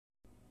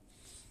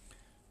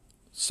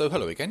So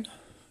hello again,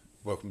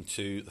 welcome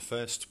to the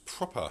first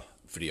proper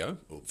video,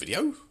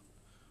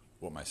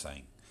 What am I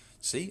saying?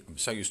 See, I'm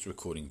so used to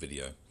recording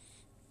video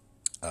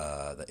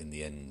that in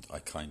the end I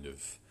kind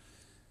of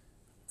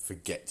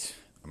forget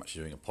I'm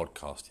actually doing a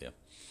podcast here.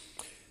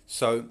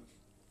 So,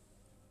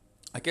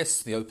 I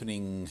guess the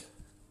opening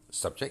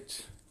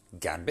subject,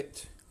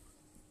 gambit,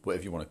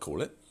 whatever you want to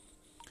call it,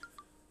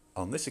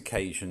 on this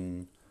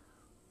occasion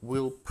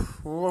will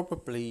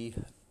probably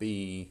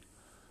be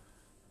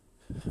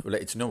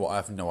related to I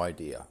have no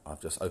idea.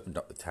 I've just opened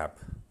up the tab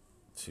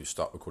to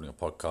start recording a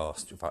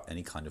podcast without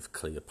any kind of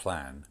clear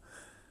plan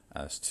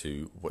as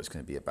to what it's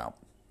going to be about.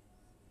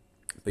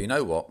 But you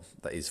know what?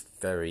 That is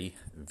very,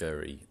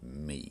 very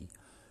me,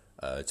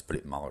 to put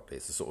it mildly.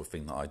 It's the sort of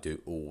thing that I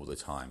do all the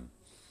time.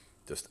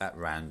 Just at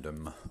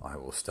random, I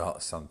will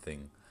start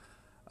something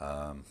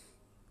and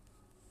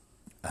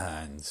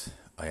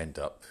I end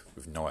up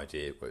with no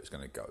idea where it's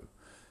going to go.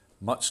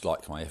 Much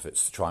like my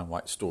efforts to try and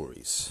write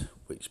stories,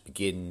 which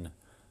begin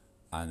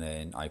and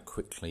then I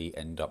quickly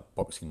end up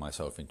boxing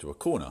myself into a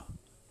corner,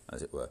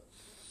 as it were.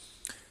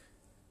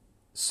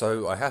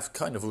 So I have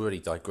kind of already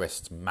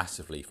digressed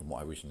massively from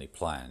what I originally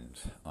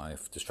planned.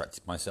 I've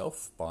distracted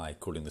myself by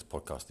calling this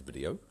podcast a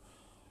video,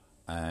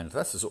 and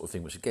that's the sort of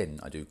thing which, again,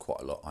 I do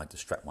quite a lot. I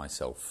distract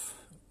myself.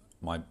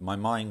 My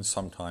mind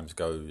sometimes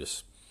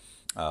goes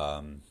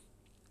about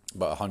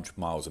 100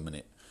 miles a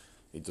minute.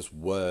 It just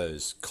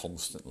whirs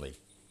constantly.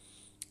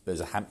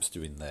 There's a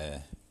hamster in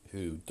there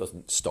who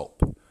doesn't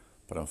stop,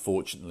 but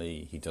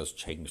unfortunately he does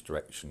change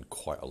direction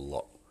quite a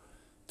lot,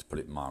 to put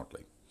it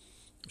mildly.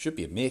 There should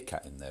be a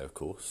meerkat in there, of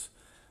course,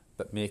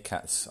 but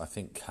meerkats, I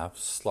think, have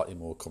slightly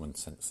more common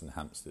sense than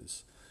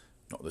hamsters.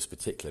 Not this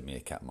particular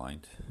meerkat,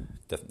 mind.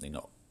 Definitely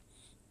not.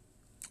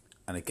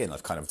 And again,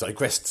 I've kind of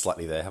digressed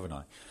slightly there, haven't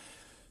I?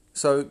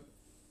 So,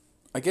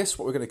 I guess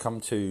what we're going to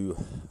come to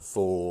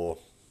for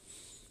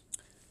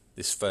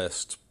this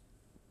first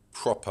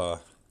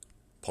proper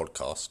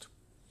podcast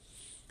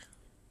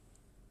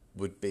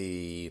would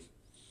be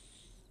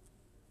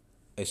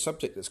a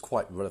subject that's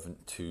quite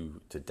relevant to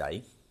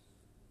today,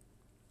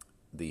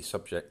 the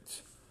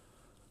subject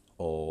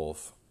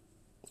of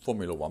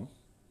Formula One.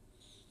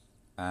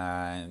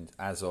 And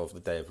as of the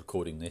day of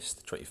recording this,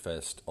 the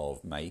 21st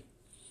of May,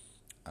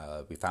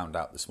 we found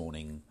out this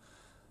morning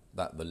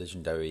that the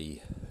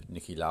legendary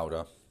Niki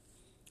Lauda,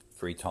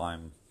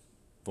 three-time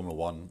Formula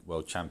One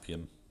world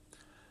champion,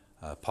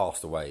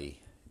 passed away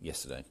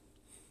yesterday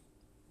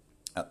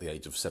at the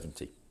age of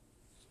 70.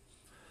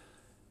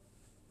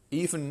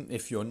 Even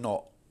if you're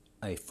not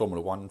a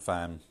Formula One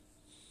fan,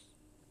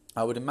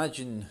 I would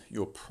imagine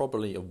you're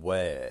probably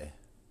aware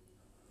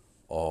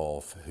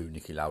of who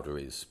Niki Lauda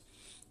is.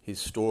 His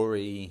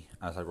story,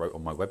 as I wrote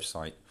on my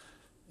website,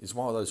 is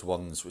one of those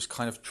ones which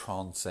kind of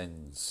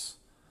transcends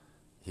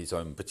his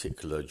own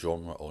particular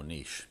genre or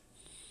niche.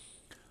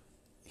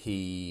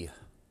 He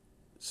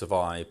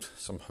survived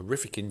some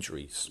horrific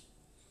injuries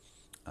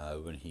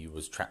when he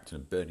was trapped in a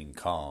burning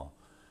car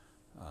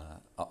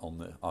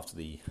after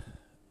the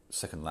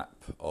second lap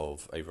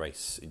of a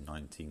race in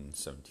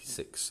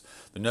 1976.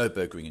 The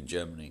Nürburgring in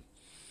Germany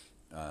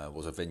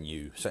was a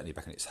venue, certainly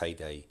back in its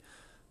heyday,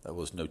 that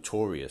was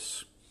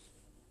notorious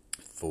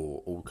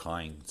for all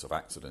kinds of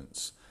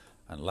accidents,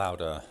 and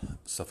Lauda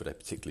suffered a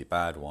particularly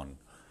bad one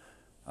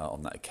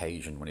on that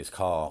occasion when his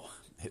car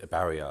hit a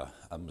barrier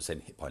and was then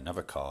hit by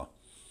another car,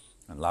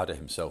 and Lauda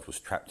himself was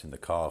trapped in the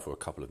car for a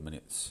couple of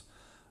minutes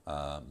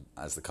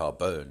as the car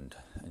burned,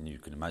 and you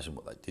can imagine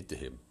what that did to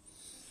him.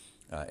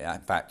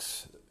 In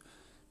fact,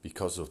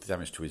 because of the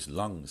damage to his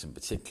lungs in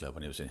particular,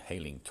 when he was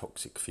inhaling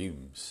toxic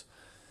fumes,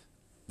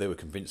 they were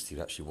convinced he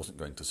actually wasn't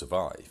going to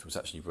survive. He was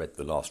actually read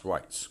the last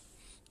rites,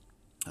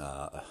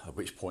 at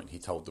which point he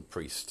told the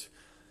priest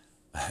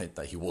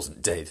that he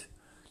wasn't dead.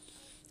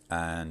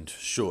 And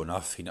sure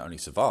enough, he not only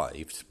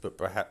survived, but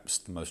perhaps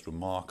the most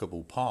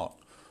remarkable part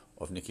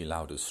of Niki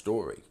Lauda's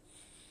story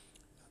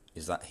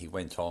is that he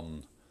went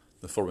on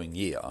the following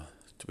year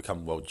to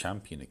become world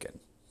champion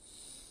again.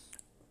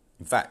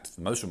 In fact,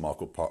 the most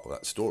remarkable part of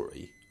that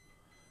story,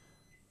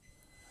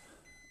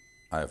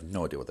 I have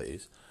no idea what that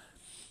is,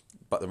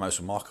 but the most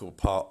remarkable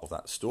part of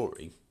that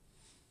story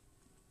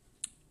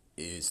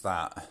is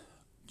that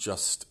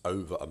just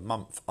over a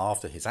month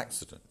after his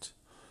accident,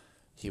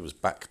 he was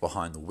back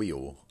behind the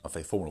wheel of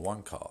a Formula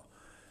One car.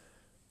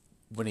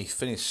 When he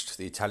finished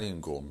the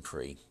Italian Grand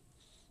Prix,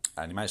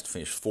 and he managed to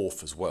finish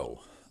fourth as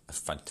well, a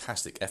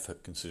fantastic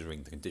effort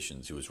considering the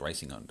conditions he was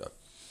racing under,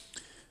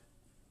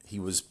 he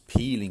was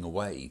peeling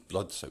away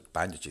blood-soaked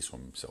bandages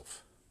from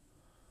himself,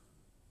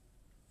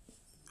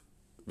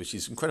 which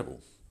is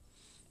incredible.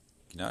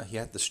 You know, he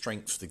had the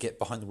strength to get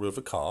behind the wheel of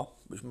a car,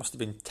 which must have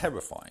been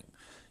terrifying.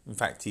 In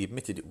fact, he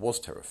admitted it was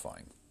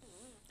terrifying,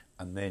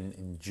 and then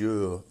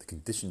endure the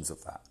conditions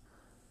of that,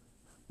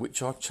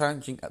 which are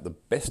challenging at the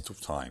best of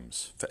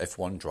times for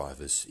F1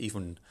 drivers,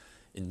 even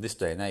in this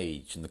day and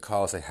age, in the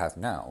cars they have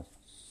now,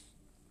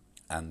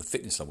 and the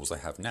fitness levels they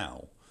have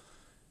now.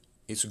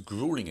 It's a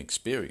grueling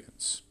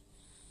experience,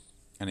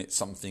 and it's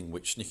something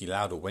which Niki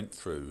Lauda went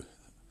through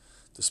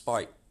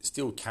despite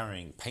still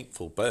carrying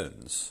painful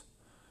burns.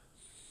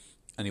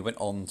 And he went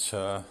on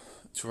to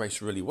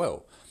race really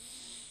well.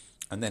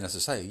 And then, as I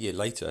say, a year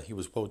later, he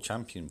was world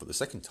champion for the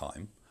second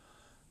time.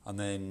 And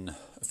then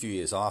a few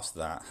years after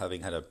that,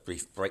 having had a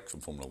brief break from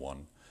Formula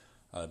One,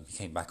 he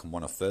came back and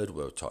won a third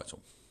world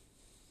title.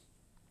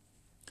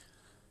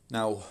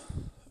 Now,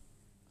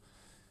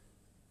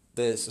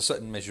 there's a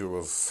certain measure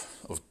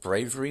of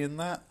bravery in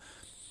that,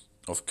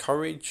 of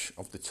courage,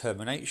 of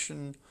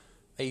determination,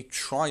 a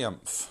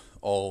triumph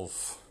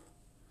of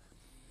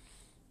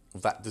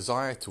that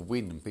desire to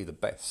win and be the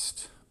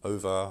best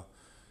over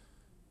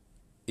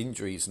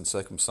injuries and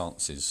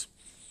circumstances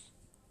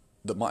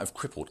that might have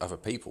crippled other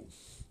people.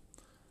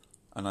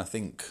 And I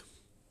think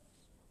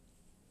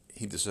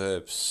he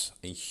deserves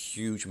a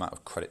huge amount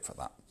of credit for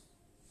that.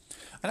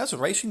 And as a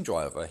racing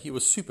driver, he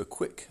was super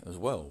quick as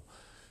well.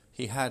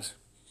 He had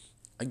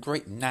a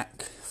great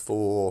knack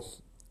for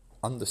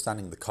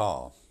understanding the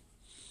car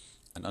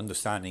and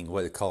understanding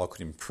where the car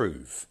could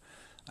improve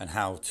and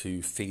how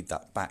to feed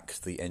that back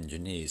to the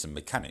engineers and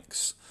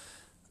mechanics.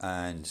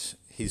 And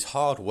his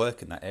hard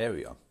work in that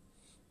area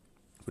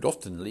would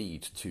often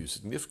lead to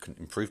significant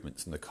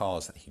improvements in the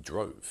cars that he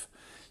drove.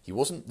 He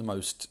wasn't the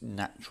most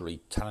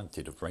naturally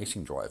talented of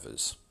racing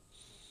drivers,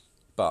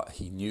 but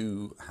he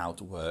knew how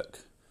to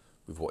work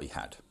with what he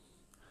had.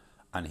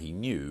 And he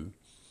knew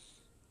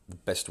the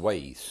best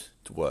ways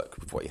to work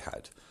with what he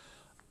had.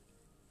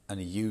 And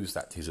he used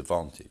that to his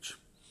advantage.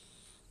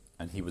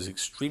 And he was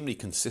extremely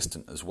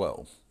consistent as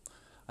well.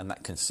 And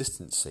that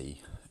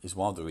consistency is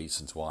one of the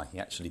reasons why he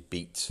actually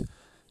beat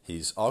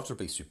his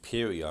arguably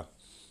superior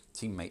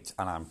teammate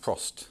Alain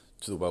Prost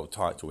to the world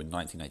title in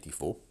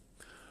 1984.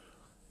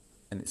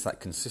 And it's that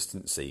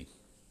consistency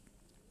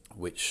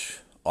which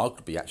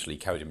arguably actually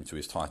carried him to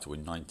his title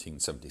in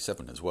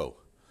 1977 as well.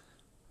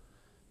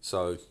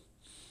 So,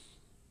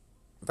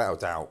 without a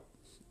doubt,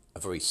 a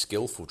very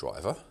skillful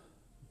driver,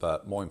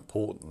 but more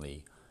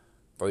importantly,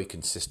 very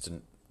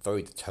consistent,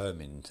 very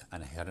determined,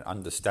 and he had an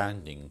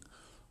understanding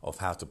of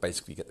how to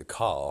basically get the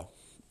car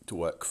to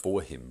work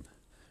for him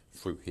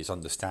through his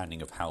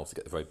understanding of how to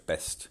get the very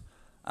best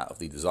out of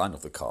the design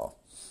of the car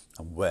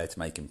and where to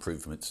make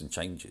improvements and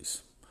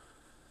changes.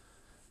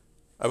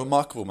 A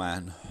remarkable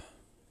man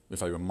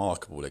with a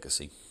remarkable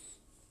legacy,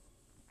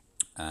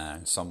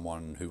 and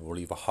someone who will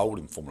leave a hole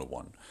in Formula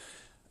One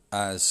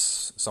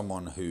as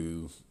someone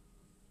who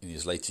in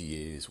his later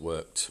years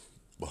worked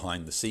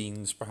behind the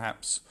scenes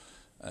perhaps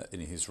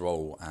in his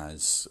role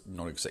as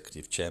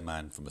non-executive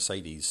chairman for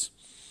Mercedes.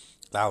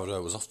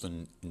 Lauda was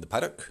often in the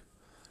paddock.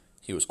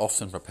 He was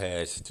often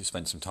prepared to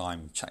spend some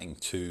time chatting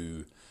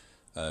to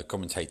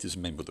commentators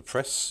and members of the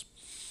press,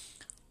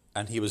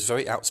 and he was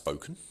very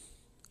outspoken.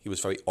 He was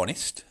very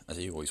honest, as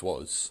he always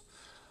was.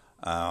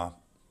 But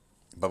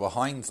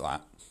behind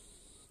that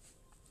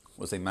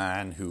was a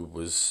man who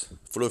was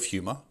full of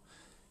humour.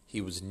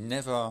 He was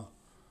never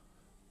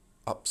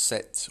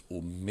upset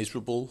or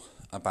miserable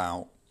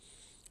about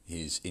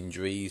his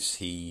injuries.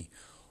 He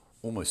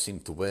almost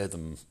seemed to wear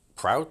them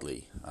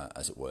proudly,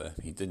 as it were.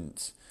 He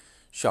didn't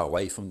shy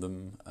away from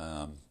them.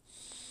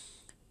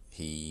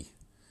 He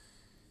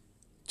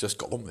just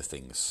got on with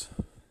things.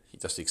 He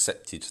just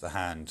accepted the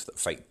hand that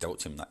fate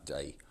dealt him that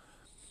day,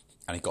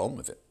 and he got on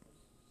with it.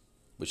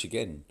 Which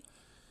again,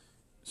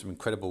 some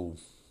incredible,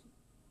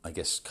 I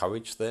guess,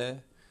 courage there,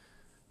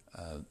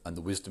 and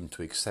the wisdom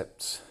to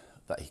accept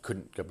that he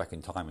couldn't go back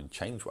in time and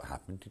change what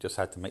happened. He just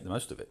had to make the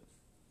most of it,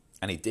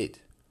 and he did.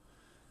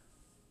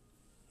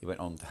 He went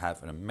on to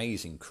have an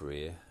amazing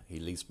career. He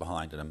leaves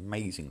behind an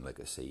amazing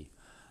legacy,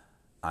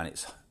 and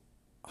it's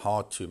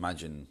hard to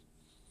imagine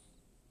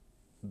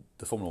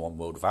the Formula One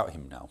world without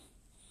him now.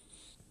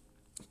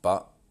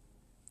 But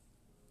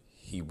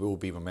he will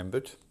be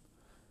remembered.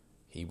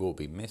 He will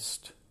be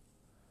missed.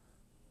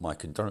 My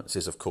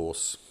condolences, of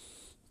course,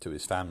 to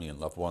his family and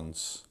loved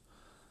ones.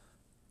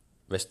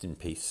 Rest in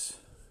peace,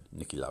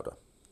 Niki Lauda.